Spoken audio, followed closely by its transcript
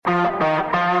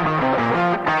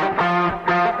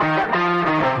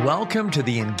Welcome to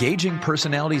the Engaging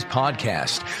Personalities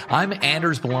Podcast. I'm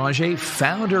Anders Belanger,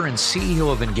 founder and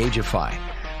CEO of Engagify,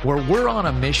 where we're on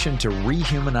a mission to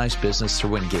rehumanize business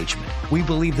through engagement. We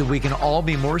believe that we can all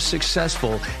be more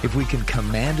successful if we can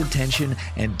command attention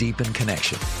and deepen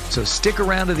connection. So stick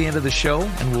around to the end of the show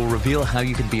and we'll reveal how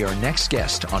you can be our next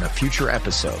guest on a future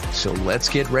episode. So let's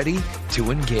get ready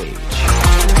to engage.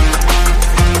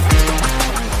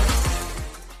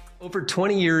 Over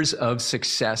 20 years of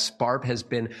success, Barb has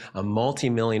been a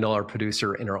multi-million-dollar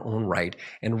producer in her own right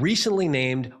and recently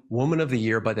named Woman of the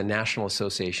Year by the National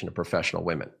Association of Professional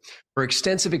Women. Her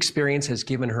extensive experience has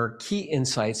given her key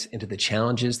insights into the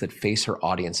challenges that face her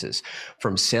audiences,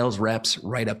 from sales reps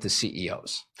right up to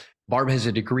CEOs. Barb has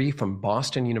a degree from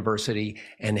Boston University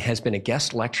and has been a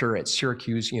guest lecturer at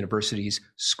Syracuse University's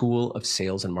School of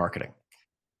Sales and Marketing.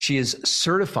 She is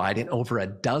certified in over a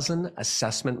dozen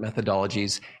assessment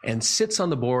methodologies and sits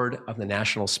on the board of the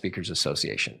National Speakers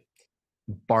Association.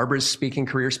 Barbara's speaking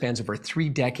career spans over 3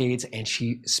 decades, and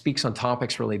she speaks on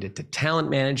topics related to talent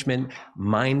management,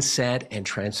 mindset, and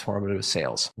transformative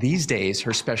sales. These days,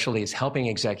 her specialty is helping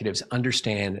executives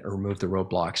understand and remove the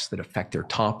roadblocks that affect their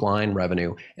top line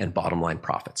revenue and bottom line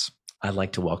profits. I'd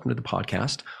like to welcome to the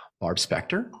podcast, Barb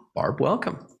Spector. Barb,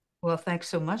 welcome. Well, thanks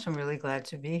so much. I'm really glad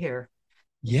to be here.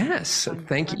 Yes,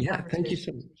 thank you. Yeah, thank you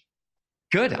so much.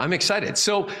 Good, I'm excited.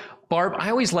 So, Barb, I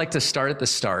always like to start at the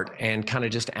start and kind of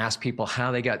just ask people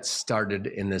how they got started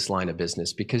in this line of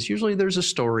business, because usually there's a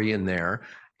story in there.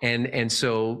 And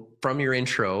so from your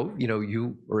intro, you know,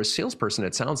 you were a salesperson,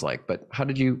 it sounds like, but how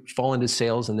did you fall into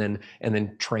sales and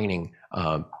then training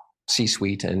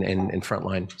C-suite and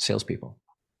frontline salespeople?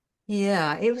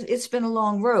 Yeah, it's been a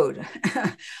long road.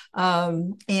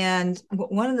 And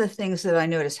one of the things that I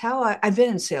noticed, I've been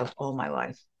in sales all my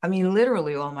life. I mean,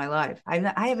 literally all my life. I've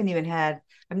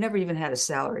never even had a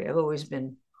salary. I've always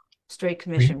been straight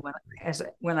commission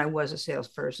when I was a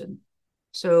salesperson.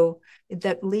 So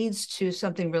that leads to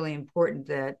something really important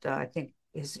that I think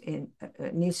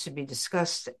needs to be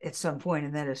discussed at some point,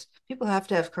 and that is people have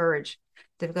to have courage.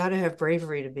 They've got to have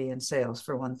bravery to be in sales,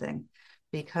 for one thing,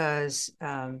 because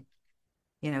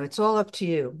it's all up to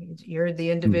you. You're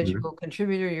the individual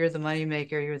contributor. You're the money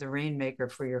maker. You're the rainmaker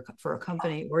for a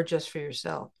company or just for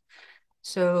yourself.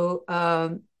 So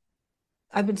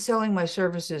I've been selling my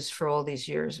services for all these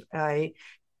years. If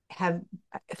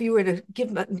you were to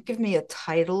give me a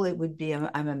title, it would be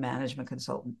I'm a management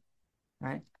consultant,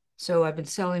 right? So I've been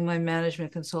selling my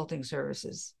management consulting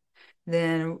services.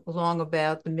 Then along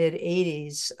about the mid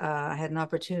 80s, I had an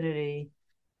opportunity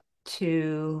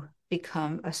to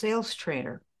become a sales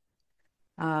trainer.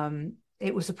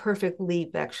 It was a perfect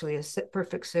leap, actually, a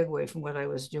perfect segue from what I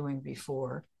was doing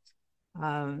before.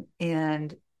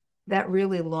 And that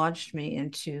really launched me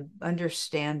into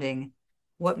understanding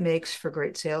what makes for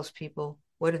great salespeople,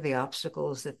 what are the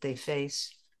obstacles that they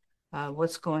face,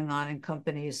 what's going on in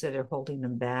companies that are holding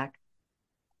them back.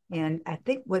 And I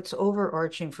think what's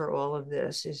overarching for all of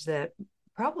this is that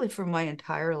probably for my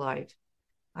entire life,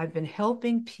 I've been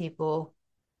helping people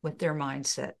with their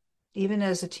mindset. Even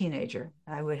as a teenager,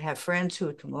 I would have friends who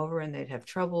would come over and they'd have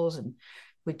troubles, and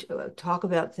we'd talk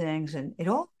about things, and it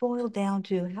all boiled down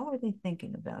to how are they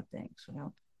thinking about things?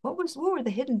 What were the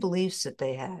hidden beliefs that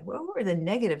they had? What were the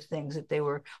negative things that they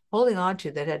were holding on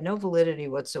to that had no validity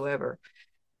whatsoever?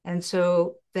 And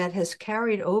so that has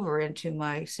carried over into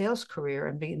my sales career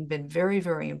and been very,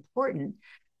 very important,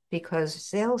 because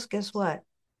sales, guess what,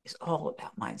 is all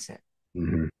about mindset.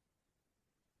 Mm-hmm.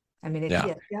 I mean, you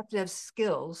have to have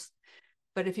skills,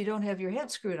 but if you don't have your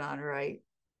head screwed on right,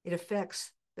 it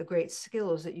affects the great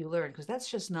skills that you learn, because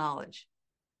that's just knowledge.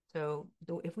 So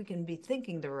if we can be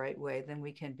thinking the right way, then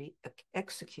we can be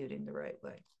executing the right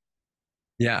way.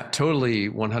 Yeah, totally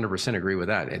 100% agree with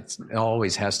that. It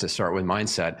always has to start with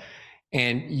mindset.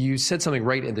 And you said something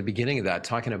right at the beginning of that,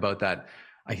 talking about that,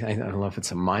 I don't know if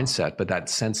it's a mindset, but that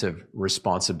sense of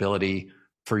responsibility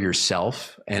for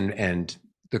yourself and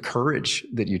the courage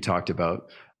that you talked about,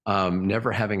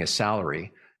 never having a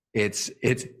salary.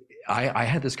 I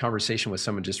had this conversation with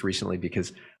someone just recently,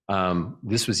 because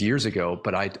this was years ago,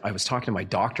 but I was talking to my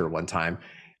doctor one time,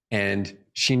 and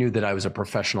she knew that I was a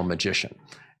professional magician.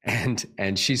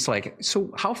 And she's like,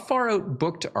 so how far out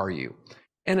booked are you?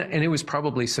 And it was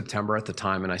probably September at the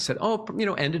time. And I said,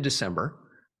 end of December,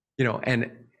 and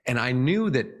I knew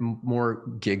that more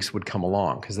gigs would come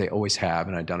along, because they always have,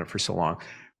 and I'd done it for so long.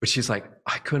 But she's like,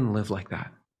 I couldn't live like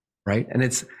that, right? And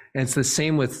it's the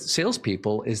same with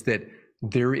salespeople, is that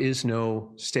there is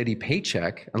no steady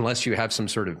paycheck unless you have some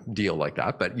sort of deal like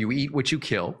that, but you eat what you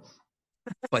kill.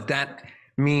 But that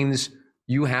means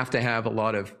you have to have a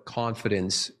lot of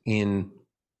confidence in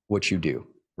what you do,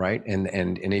 right? And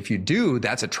if you do,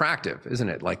 that's attractive, isn't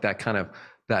it? Like that kind of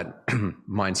that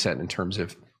mindset in terms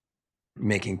of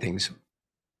making things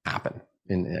happen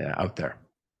in out there.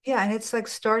 Yeah, and it's like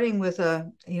starting with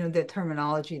the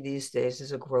terminology these days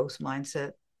is a growth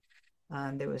mindset.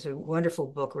 There was a wonderful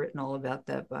book written all about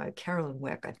that by Carolyn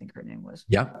Weck, I think her name was.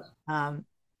 Yeah. Um,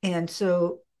 and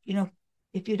so,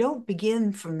 if you don't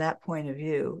begin from that point of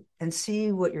view and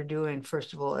see what you're doing,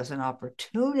 first of all, as an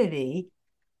opportunity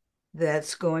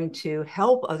that's going to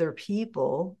help other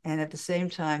people and at the same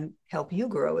time help you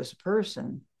grow as a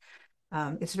person,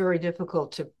 it's very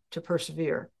difficult to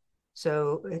persevere.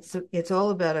 So it's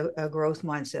all about a growth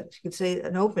mindset. You could say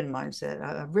an open mindset,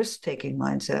 a risk taking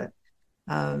mindset,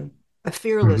 a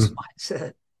fearless Mm-hmm.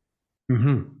 mindset.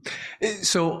 Mm-hmm.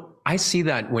 So I see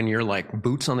that when you're like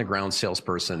boots on the ground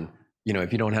salesperson,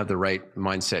 if you don't have the right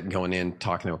mindset going in,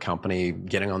 talking to a company,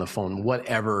 getting on the phone,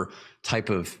 whatever type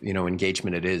of,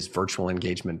 engagement it is, virtual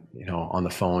engagement, on the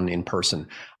phone, in person.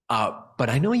 But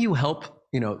I know you help,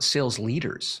 sales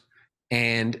leaders.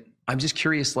 And I'm just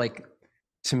curious, like,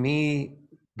 to me,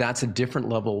 that's a different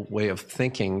level way of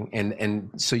thinking. And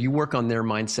so you work on their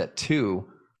mindset too,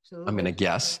 I'm going to Absolutely.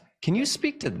 guess. Can you Yeah.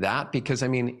 speak to that? Because I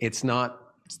mean, it's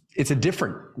a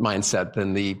different mindset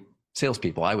than the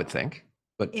salespeople, I would think.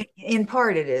 But In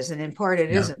part it is, and in part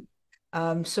it yeah.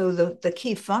 isn't. So the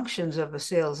key functions of a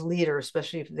sales leader,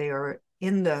 especially if they are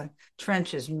in the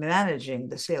trenches managing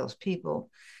the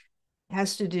salespeople,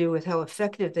 has to do with how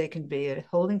effective they can be at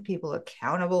holding people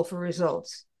accountable for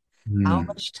results. How Mm.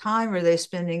 much time are they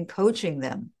spending coaching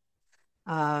them?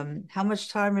 How much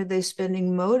time are they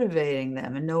spending motivating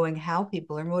them and knowing how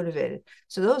people are motivated?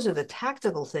 So those are the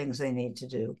tactical things they need to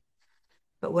do.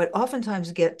 But what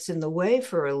oftentimes gets in the way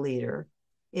for a leader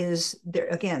is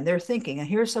they're thinking, and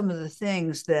here's some of the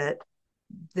things that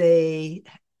they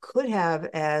could have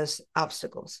as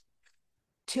obstacles.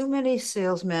 Too many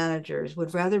sales managers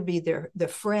would rather be the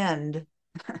friend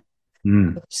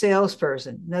Mm.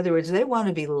 salesperson. In other words, they want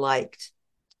to be liked.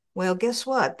 Well, guess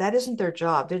what? That isn't their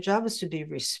job. Their job is to be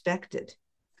respected,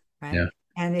 right? Yeah.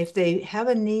 And if they have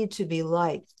a need to be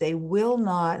liked, they will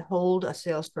not hold a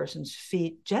salesperson's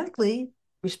feet gently,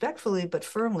 respectfully, but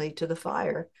firmly to the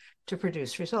fire to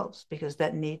produce results because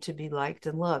that need to be liked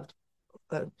and loved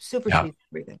Yeah. supersedes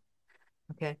everything.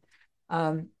 Okay.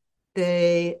 Um,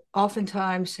 they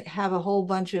oftentimes have a whole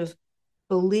bunch of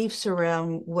beliefs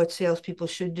around what salespeople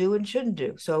should do and shouldn't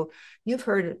do. So you've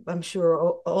heard, I'm sure,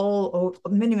 all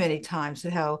many, many times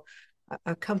how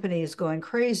a company is going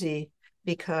crazy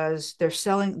because the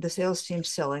sales team's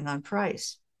selling on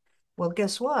price. Well,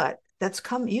 guess what? That's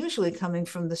usually coming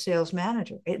from the sales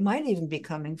manager. It might even be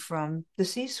coming from the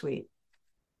C-suite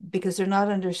because they're not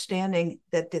understanding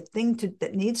that the thing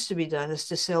that needs to be done is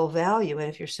to sell value. And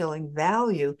if you're selling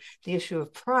value, the issue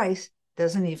of price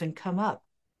doesn't even come up.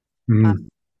 Mm.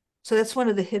 So that's one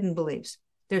of the hidden beliefs.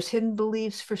 There's hidden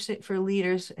beliefs for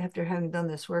leaders after having done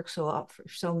this work for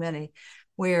so many,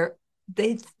 where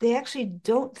they actually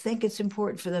don't think it's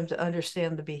important for them to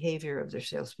understand the behavior of their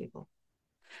salespeople.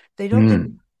 They don't think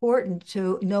it's Mm. important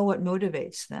to know what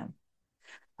motivates them.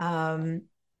 Um,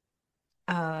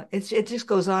 it just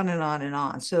goes on and on and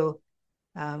on. So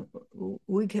um,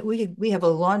 we have a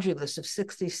laundry list of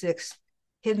 66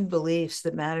 hidden beliefs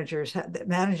that managers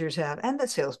have and that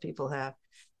salespeople have.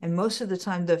 And most of the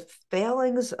time, the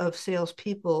failings of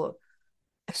salespeople,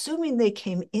 assuming they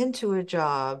came into a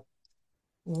job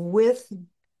with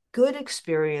good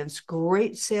experience,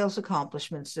 great sales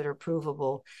accomplishments that are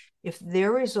provable, if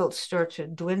their results start to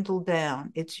dwindle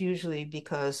down, it's usually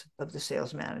because of the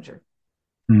sales manager.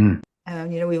 Mm.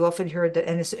 We've often heard that,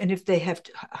 and if they have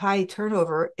high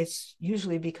turnover, it's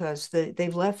usually because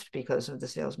they've left because of the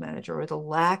sales manager or the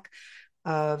lack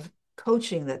of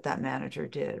coaching that manager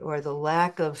did, or the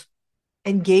lack of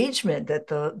engagement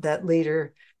that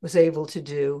leader was able to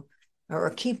do, or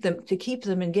keep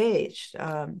them engaged.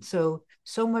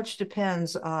 So much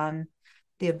depends on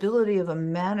the ability of a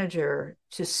manager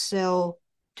to sell,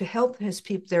 to help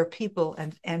their people,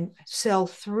 and sell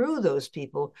through those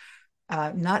people,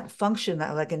 not function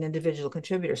like an individual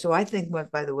contributor. So I think,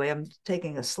 by the way, I'm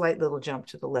taking a slight little jump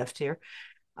to the left here.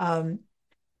 Um,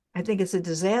 I think it's a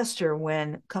disaster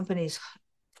when companies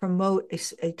promote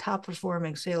a top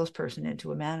performing salesperson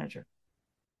into a manager.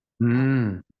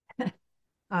 Mm.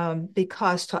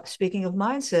 Because speaking of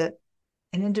mindset,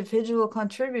 an individual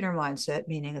contributor mindset,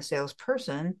 meaning a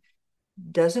salesperson,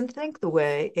 doesn't think the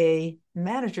way a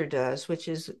manager does, which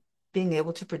is being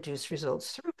able to produce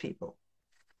results through people.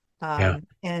 Yeah.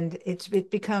 And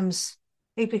it becomes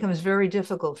very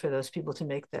difficult for those people to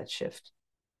make that shift.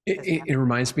 It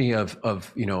reminds me of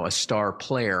a star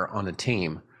player on a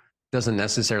team. doesn't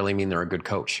necessarily mean they're a good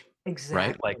coach,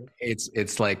 right? Like Exactly.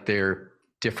 it's like they're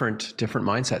different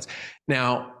mindsets.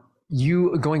 Now,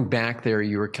 you going back there,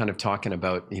 you were kind of talking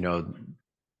about,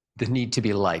 the need to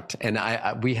be liked. And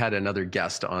we had another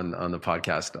guest on the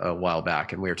podcast a while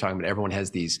back, and we were talking about everyone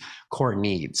has these core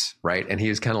needs, right? And he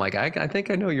was kind of like, I think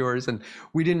I know yours. And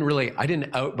I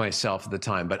didn't out myself at the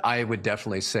time, but I would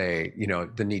definitely say,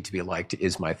 the need to be liked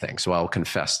is my thing. So I'll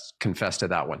confess to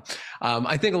that one.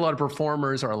 I think a lot of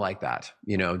performers are like that,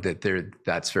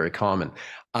 that's very common.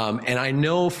 And I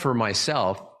know for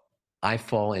myself, I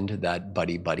fall into that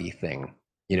buddy thing,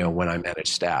 when I manage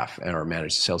staff or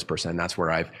manage a salesperson. And that's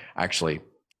where I've actually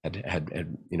had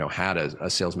a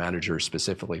sales manager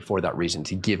specifically for that reason,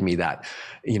 to give me that,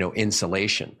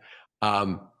 insulation.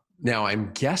 Now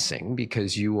I'm guessing,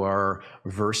 because you are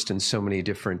versed in so many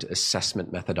different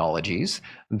assessment methodologies,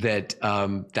 that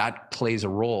that plays a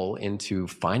role into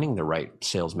finding the right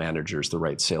sales managers, the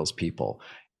right salespeople.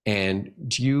 And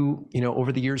do you,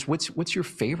 over the years, what's your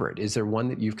favorite? Is there one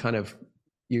that you've kind of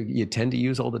you tend to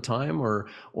use all the time, or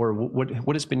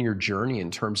what has been your journey in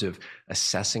terms of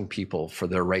assessing people for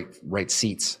their right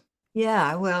seats?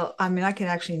 Yeah, well, I mean, I can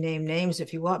actually name names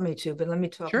if you want me to, but let me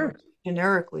talk more Sure.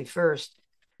 generically first. So,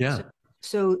 Yeah.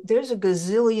 so there's a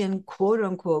gazillion quote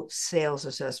unquote sales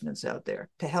assessments out there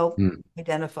to help Mm.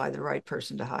 identify the right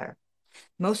person to hire.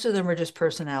 Most of them are just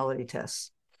personality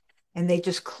tests, and they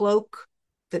just cloak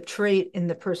the trait in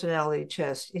the personality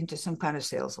test into some kind of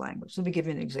sales language. Let me give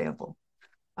you an example.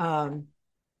 Um,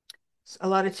 a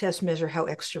lot of tests measure how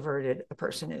extroverted a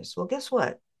person is. Well, guess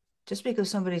what? Just because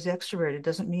somebody's extroverted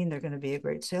doesn't mean they're going to be a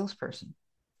great salesperson.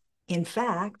 In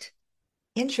fact,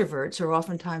 introverts are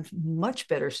oftentimes much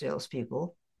better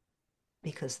salespeople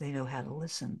because they know how to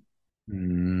listen.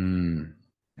 Mm.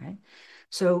 Right.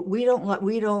 So we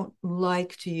don't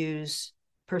like to use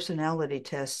personality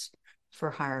tests for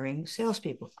hiring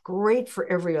salespeople. Great for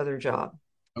every other job.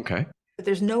 Okay. But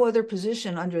there's no other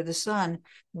position under the sun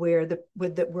where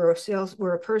where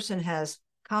a person has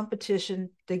competition,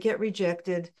 they get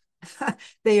rejected,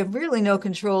 they have really no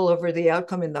control over the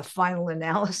outcome in the final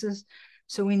analysis.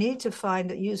 So we need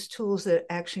to use tools that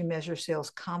actually measure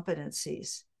sales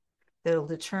competencies that'll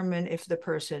determine if the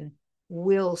person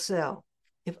will sell.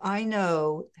 If I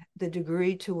know the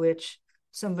degree to which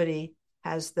somebody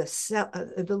has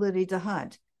the ability to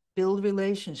hunt, build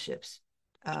relationships,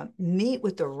 meet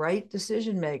with the right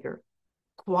decision maker,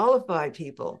 qualify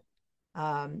people,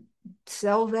 um,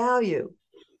 sell value,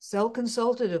 sell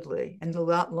consultatively, and the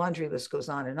laundry list goes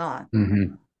on and on.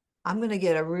 Mm-hmm. I'm going to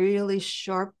get a really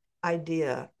sharp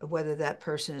idea of whether that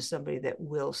person is somebody that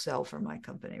will sell for my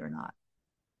company or not.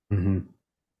 Mm-hmm.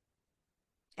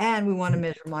 And we want to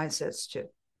measure mindsets too.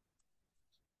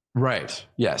 Right.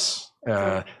 Yes.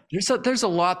 So There's a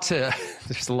lot to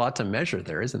there's a lot to measure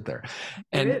there, isn't there?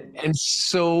 there is. And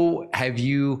so have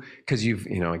you, because you've,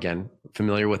 again,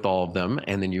 familiar with all of them,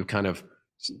 and then you kind of,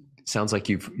 sounds like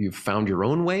you've found your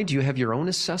own way. Do you have your own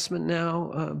assessment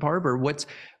now, Barb, or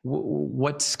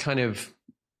what's kind of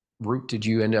route did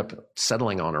you end up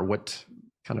settling on, or what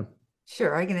kind of?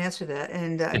 Sure, I can answer that.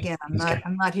 And again, Okay.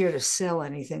 I'm not here to sell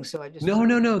anything, so I just want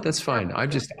No, to no, no, that's be fine. careful I'm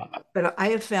about just, it. But I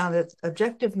have found that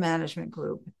Objective Management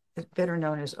Group, better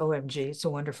known as OMG, it's a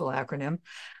wonderful acronym,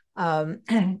 um,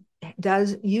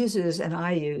 does uses and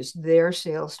I use their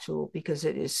sales tool because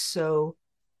it is so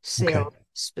okay. sales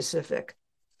specific.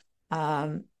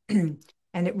 Um, and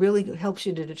it really helps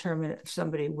you to determine if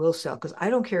somebody will sell, because I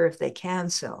don't care if they can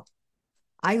sell.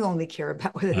 I only care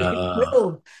about whether they Uh,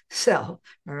 will sell.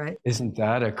 All right. Isn't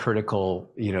that a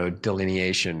critical,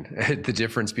 delineation? The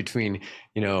difference between,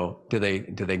 do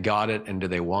they got it and do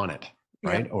they want it,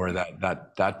 right? Yep. Or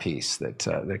that piece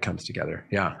that comes together.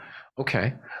 Yeah.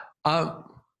 Okay. Um,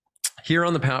 Here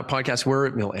on the podcast,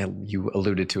 and you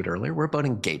alluded to it earlier, we're about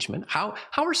engagement. How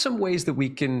are some ways that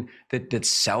that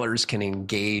sellers can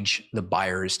engage the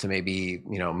buyers to maybe,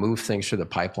 move things through the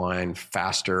pipeline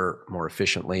faster, more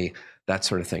efficiently, that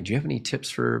sort of thing? Do you have any tips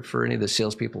for any of the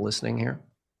salespeople listening here?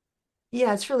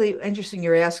 Yeah, it's really interesting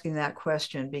you're asking that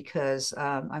question because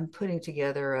I'm putting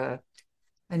together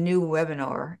a new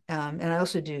webinar, and I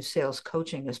also do sales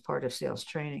coaching as part of sales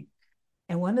training.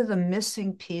 And one of the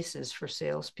missing pieces for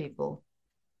salespeople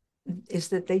is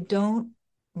that they don't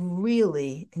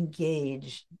really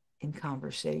engage in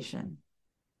conversation.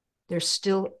 They're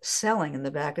still selling in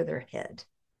the back of their head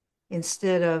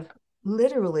instead of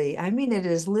literally, I mean, it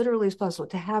is literally as possible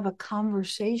to have a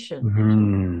conversation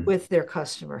Mm-hmm. with their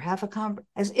customer,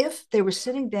 as if they were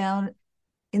sitting down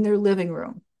in their living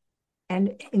room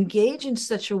and engage in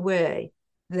such a way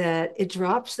that it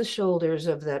drops the shoulders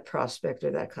of that prospect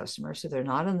or that customer. So they're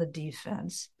not on the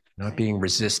defense. Not being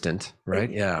resistant,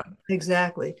 right? Yeah.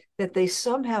 Exactly. That they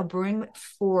somehow bring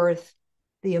forth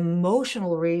the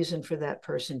emotional reason for that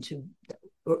person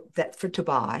to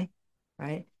buy,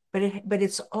 right? But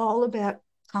it's all about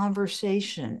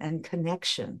conversation and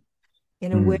connection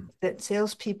in a way Mm. that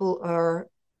salespeople are,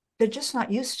 they're just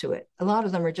not used to it. A lot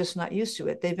of them are just not used to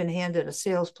it. They've been handed a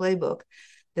sales playbook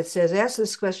that says, ask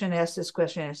this question, ask this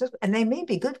question, ask this, and they may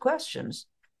be good questions,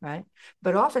 right?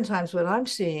 But oftentimes what I'm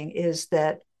seeing is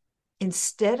that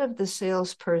instead of the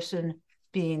salesperson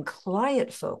being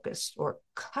client focused or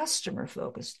customer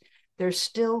focused, they're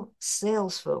still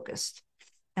sales focused.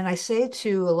 And I say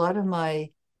to a lot of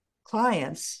my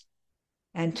clients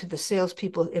and to the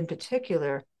salespeople in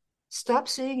particular, stop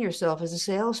seeing yourself as a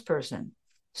salesperson.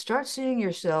 Start seeing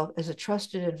yourself as a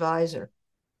trusted advisor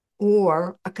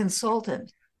or a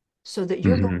consultant so that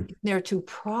you're Hmm. going there to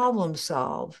problem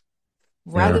solve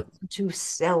rather Yeah. than to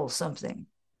sell something,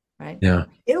 right? Yeah.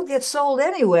 It'll get sold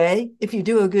anyway if you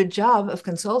do a good job of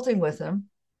consulting with them,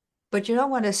 but you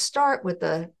don't want to start with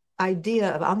the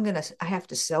idea of I have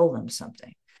to sell them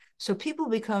something. So people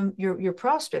become your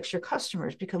prospects, your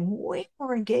customers become way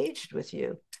more engaged with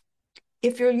you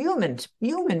if you're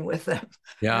human with them,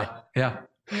 right? Yeah. Yeah.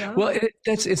 You know? Well,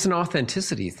 it's an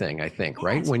authenticity thing, I think,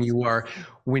 right? Yes. When you are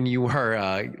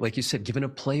like you said, given a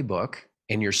playbook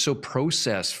and you're so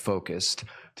process focused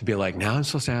to be like, now I'm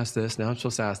supposed to ask this, now I'm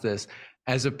supposed to ask this,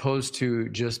 as opposed to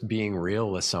just being real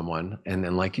with someone. And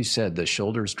then, like you said, the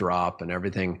shoulders drop and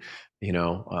everything,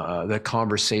 the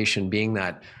conversation being,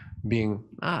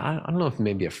 I don't know if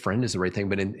maybe a friend is the right thing,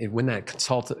 but when that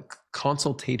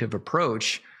consultative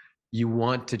approach, you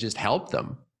want to just help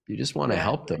them. You just want to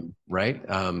help Exactly. them, right?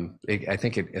 I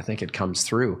think it comes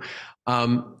through.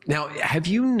 Now, have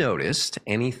you noticed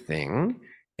anything?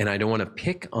 And I don't want to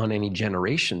pick on any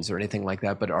generations or anything like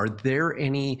that, but are there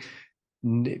any?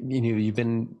 You've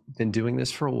been doing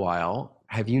this for a while.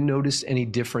 Have you noticed any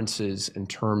differences in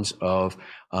terms of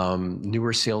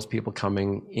newer salespeople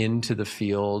coming into the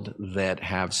field that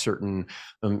have certain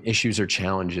issues or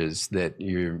challenges that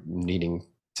you're needing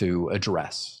to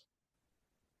address?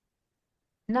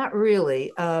 Not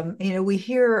really. We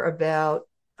hear about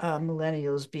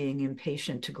millennials being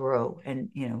impatient to grow and,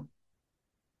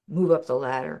 move up the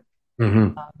ladder.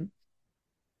 Mm-hmm. Um,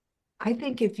 I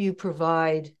think if you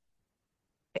provide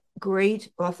great,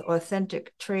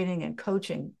 authentic training and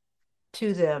coaching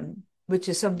to them, which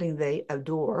is something they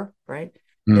adore, right?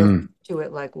 They'll Mm. do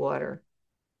it like water.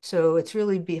 So it's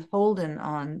really beholden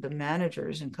on the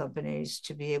managers and companies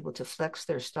to be able to flex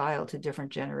their style to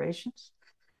different generations.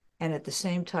 And at the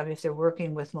same time, if they're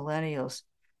working with millennials,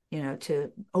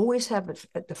 to always have it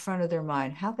at the front of their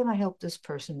mind, how can I help this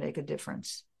person make a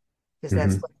difference? Because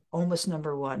that's Mm-hmm. like almost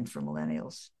number one for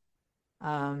millennials.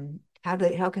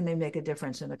 How can they make a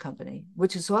difference in a company?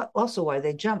 Which is also why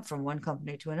they jump from one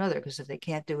company to another. Because if they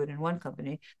can't do it in one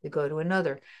company, they go to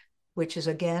another, which is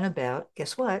again about,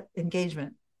 guess what?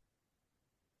 Engagement.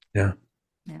 Yeah.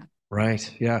 Yeah.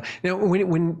 Right. Yeah. Now,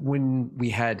 when we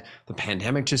had the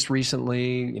pandemic just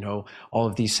recently, all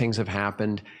of these things have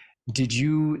happened. Did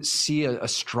you see a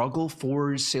struggle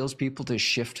for salespeople to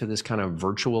shift to this kind of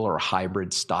virtual or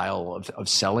hybrid style of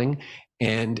selling?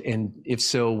 And if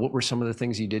so, what were some of the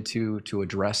things you did to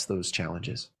address those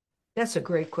challenges? That's a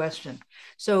great question.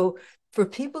 So for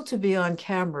people to be on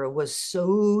camera was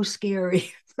so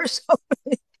scary for so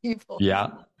many people. Yeah.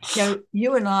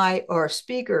 You and I are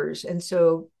speakers, and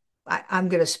so I'm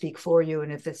going to speak for you.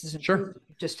 And if this isn't true, Sure.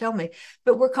 just tell me.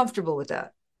 But we're comfortable with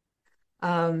that.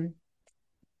 Um,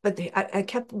 but I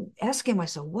kept asking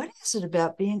myself, what is it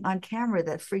about being on camera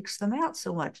that freaks them out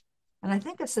so much? And I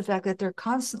think it's the fact that they're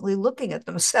constantly looking at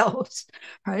themselves,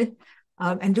 right?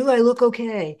 And do I look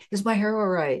okay? Is my hair all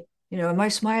right? Am I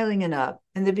smiling enough?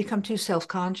 And they become too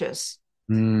self-conscious.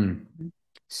 Mm.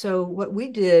 So what we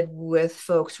did with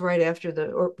folks right after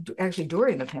or actually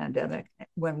during the pandemic,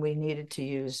 when we needed to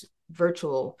use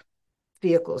virtual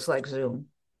vehicles like Zoom,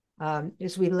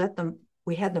 is we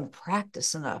had them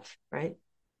practice enough, right?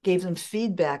 Gave them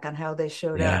feedback on how they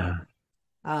showed up, Yeah.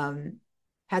 um,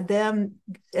 had them,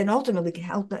 and ultimately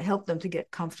help them to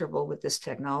get comfortable with this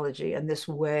technology and this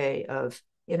way of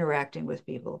interacting with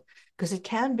people, because it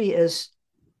can be as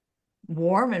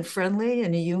warm and friendly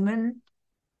and human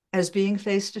as being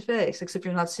face to face, except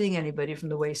you're not seeing anybody from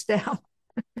the waist down.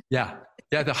 Yeah.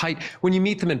 Yeah. The height, when you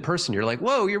meet them in person, you're like,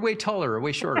 whoa, you're way taller or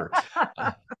way shorter.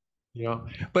 Uh,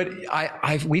 but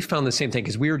we found the same thing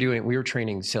because we were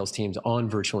training sales teams on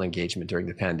virtual engagement during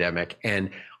the pandemic. And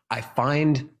I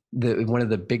find that one of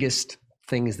the biggest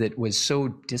things that was so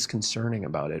disconcerting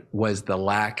about it was the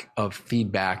lack of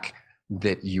feedback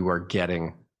that you are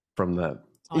getting from the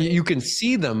You audience. can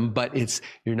see them, but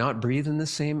you're not breathing the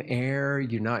same air.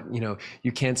 You're not,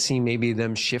 you can't see maybe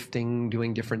them shifting,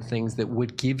 doing different things that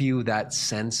would give you that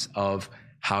sense of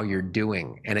how you're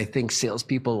doing. And I think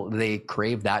salespeople, they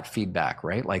crave that feedback,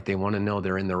 right? Like they want to know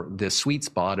they're in the sweet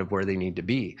spot of where they need to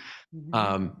be.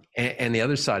 Mm-hmm. And the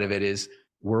other side of it is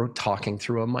we're talking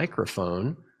through a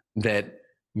microphone that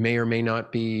may or may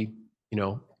not be,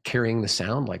 carrying the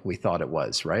sound like we thought it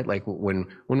was, right? Like when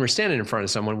we're standing in front of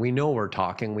someone, we know we're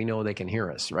talking, we know they can hear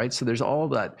us, right? So there's all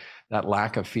that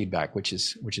lack of feedback, which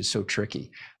is so tricky.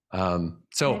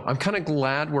 So I'm kind of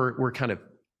glad we're kind of,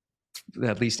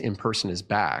 at least in person, is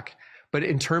back. But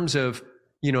in terms of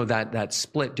that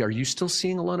split, are you still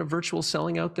seeing a lot of virtual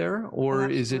selling out there, Oh, or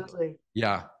is it? absolutely.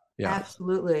 Yeah, yeah,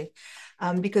 Absolutely.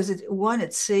 Because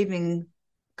it's saving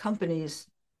companies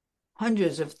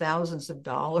hundreds of thousands of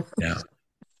dollars yeah.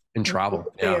 In in travel,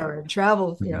 yeah. airfare and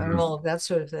travel, and Mhm. all of that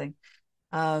sort of thing.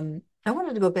 I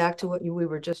wanted to go back to what we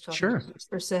were just talking about Sure. just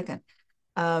for a second.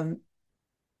 Um,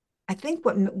 I think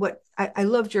what I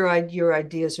loved your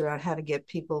ideas around how to get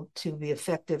people to be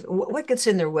effective. What gets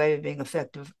in their way of being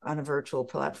effective on a virtual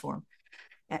platform?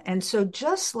 And so,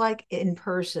 just like in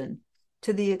person,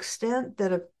 to the extent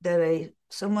that a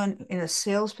someone in a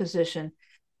sales position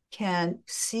can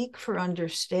seek for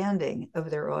understanding of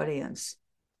their audience,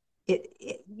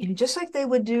 just like they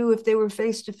would do if they were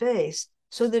face to face,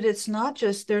 so that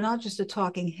they're not just a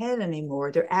talking head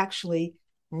anymore. They're actually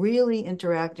really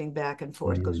interacting back and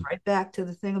forth. Goes Mhm. right back to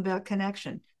the thing about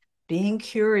connection, being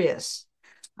curious,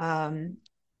 um,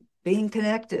 being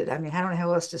connected. I mean, I don't know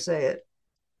how else to say it.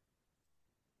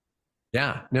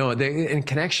 Yeah, no, and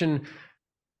connection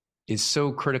is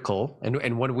so critical.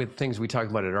 And one of the things we talk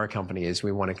about at our company is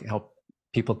we want to help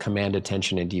people command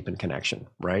attention and deepen connection,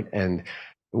 right? And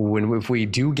if we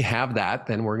do have that,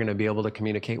 then we're going to be able to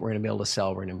communicate. We're going to be able to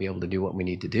sell. We're going to be able to do what we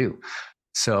need to do.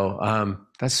 So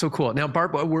that's so cool. Now,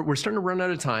 Barb, we're starting to run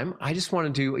out of time. I just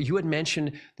wanted to. You had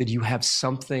mentioned that you have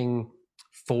something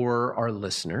for our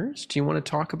listeners. Do you want to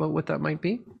talk about what that might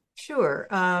be? Sure.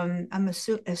 I'm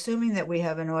assuming that we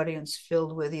have an audience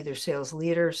filled with either sales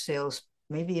leaders,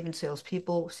 maybe even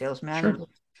salespeople, sales Sure. managers.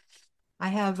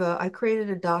 I created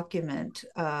a document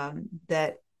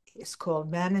that is called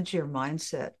Manage Your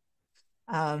Mindset.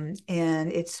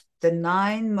 And it's the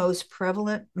 9 most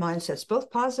prevalent mindsets, both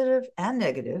positive and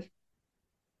negative,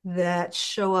 that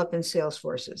show up in sales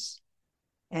forces.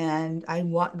 And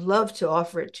love to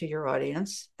offer it to your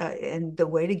audience. And the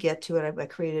way to get to it, I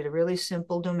created a really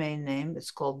simple domain name.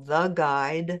 It's called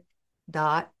theguide.vip.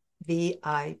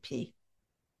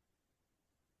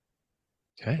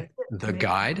 Okay. I mean, the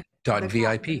Theguide.vip. We'll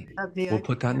guide.vip.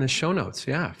 put that in the show notes.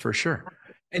 Yeah, for sure.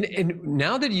 And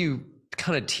now that you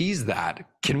kind of tease that,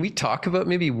 can we talk about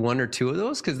maybe one or two of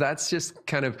those? Because that's just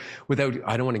kind of without.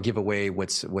 I don't want to give away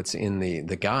what's in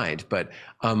the guide, but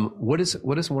what is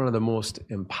one of the most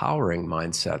empowering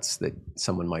mindsets that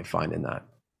someone might find in that?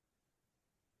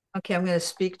 Okay, I'm going to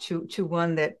speak to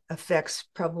one that affects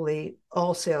probably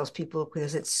all salespeople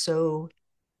because it's so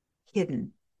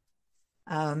hidden.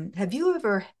 Have you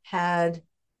ever had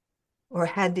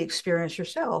the experience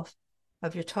yourself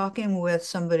of you're talking with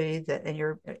somebody and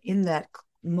you're in that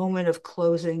moment of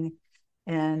closing,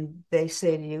 and they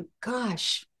say to you,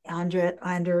 "Gosh,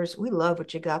 Anders, we love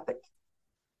what you got, but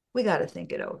we got to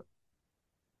think it over."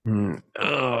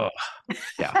 Oh,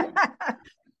 yeah.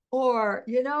 Or,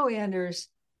 Anders,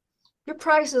 your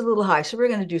price is a little high, so we're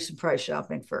going to do some price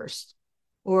shopping first.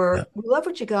 Yeah. Or, we love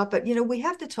what you got, but we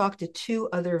have to talk to 2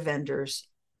 other vendors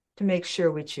to make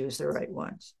sure we choose the right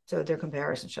ones. So they're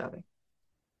comparison shopping.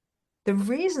 The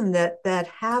reason that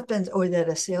happens, or that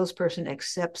a salesperson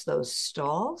accepts those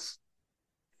stalls,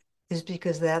 is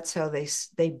because that's how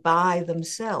they buy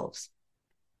themselves.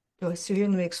 So here,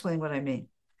 let me explain what I mean.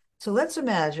 So let's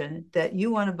imagine that you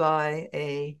want to buy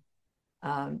a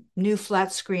new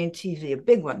flat screen TV, a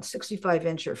big one,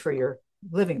 65-incher for your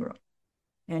living room.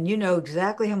 And you know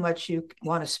exactly how much you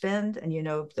want to spend, and you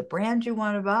know the brand you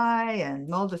want to buy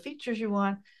and all the features you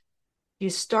want. You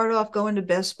start off going to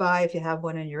Best Buy if you have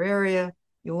one in your area.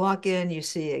 You walk in, you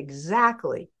see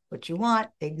exactly what you want,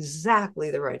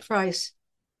 exactly the right price,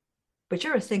 but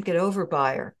you're a think it over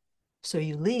buyer. So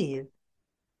you leave,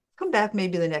 come back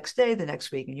maybe the next day, the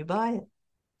next week, and you buy it.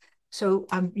 So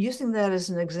I'm using that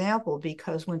as an example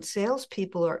because when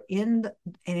salespeople are in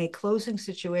a closing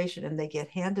situation and they get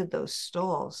handed those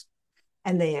stalls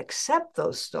and they accept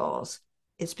those stalls,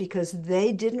 it's because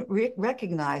they didn't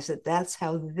recognize that that's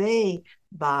how they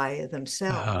buy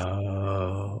themselves.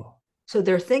 Oh. So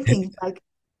they're thinking to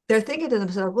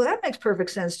themselves, well, that makes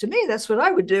perfect sense to me. That's what I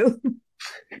would do.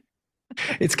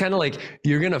 It's kind of like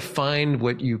you're going to find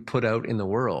what you put out in the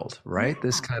world, right? Yeah.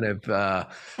 This kind of,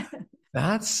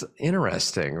 that's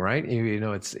interesting, right?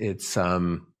 And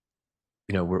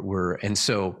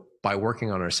so by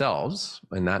working on ourselves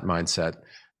and that mindset,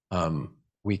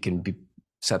 we can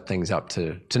set things up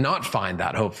to not find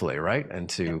that, hopefully, right? And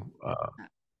to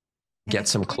get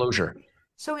some closure.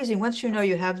 So easy. Once you know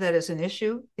you have that as an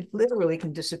issue, it literally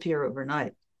can disappear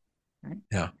overnight, right?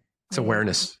 Yeah. It's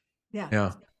awareness.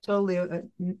 Yeah. Totally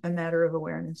a matter of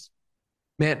awareness.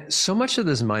 Man, so much of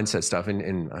this mindset stuff,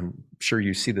 and I'm sure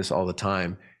you see this all the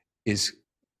time, is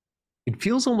it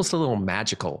feels almost a little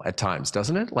magical at times,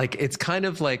 doesn't it? Like it's kind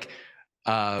of like,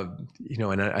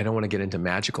 and I don't want to get into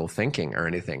magical thinking or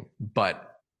anything,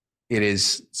 but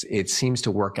it seems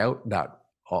to work out that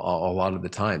a lot of the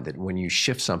time, that when you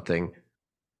shift something,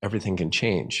 everything can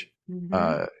change.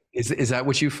 Mm-hmm. Is that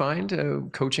what you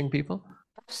find coaching people?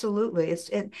 Absolutely.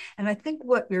 And I think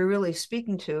what you're really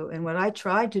speaking to, and what I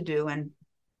tried to do, and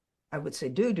I would say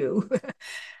do,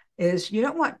 is you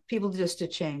don't want people just to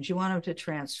change. You want them to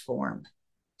transform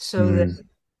so that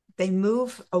they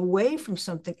move away from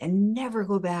something and never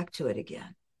go back to it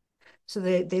again. So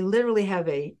they literally have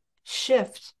a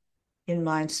shift in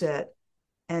mindset.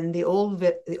 And the old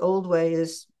way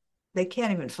is they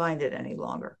can't even find it any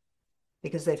longer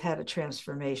because they've had a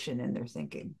transformation in their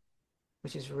thinking,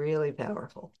 which is really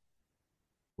powerful.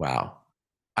 Wow.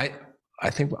 I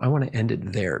think I want to end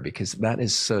it there because that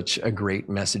is such a great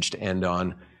message to end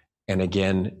on. And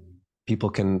again, people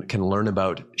can learn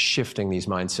about shifting these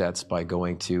mindsets by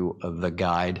going to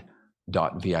theguide.vip,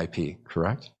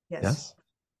 correct? Yes.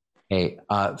 Hey,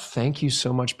 thank you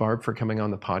so much, Barb, for coming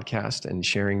on the podcast and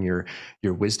sharing your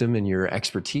wisdom and your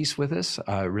expertise with us.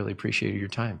 I really appreciated your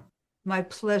time. My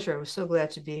pleasure. I was so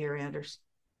glad to be here, Anders.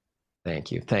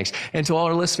 Thank you. Thanks. And to all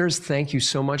our listeners, thank you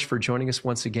so much for joining us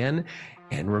once again.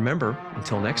 And remember,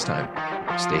 until next time,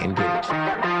 stay engaged.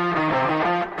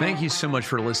 Thank you so much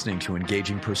for listening to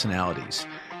Engaging Personalities.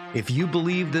 If you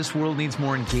believe this world needs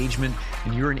more engagement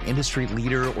and you're an industry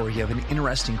leader or you have an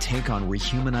interesting take on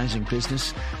rehumanizing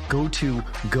business, go to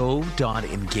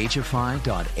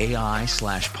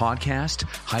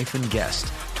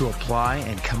go.engagify.ai/podcast-guest to apply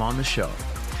and come on the show.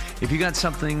 If you got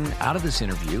something out of this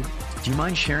interview, do you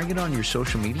mind sharing it on your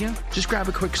social media? Just grab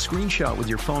a quick screenshot with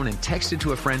your phone and text it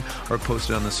to a friend or post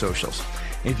it on the socials.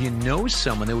 If you know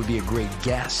someone that would be a great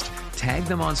guest, tag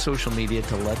them on social media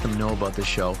to let them know about the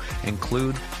show.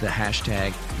 Include the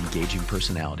hashtag Engaging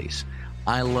Personalities.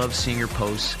 I love seeing your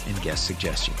posts and guest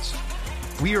suggestions.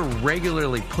 We are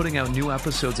regularly putting out new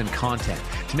episodes and content.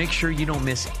 To make sure you don't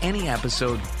miss any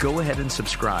episode, go ahead and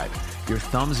subscribe. Your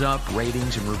thumbs up,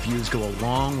 ratings, and reviews go a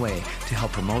long way to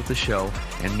help promote the show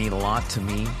and mean a lot to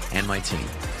me and my team.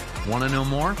 Want to know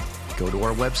more? Go to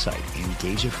our website,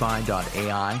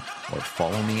 engagify.ai, or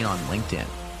follow me on LinkedIn.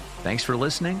 Thanks for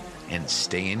listening and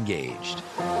stay engaged.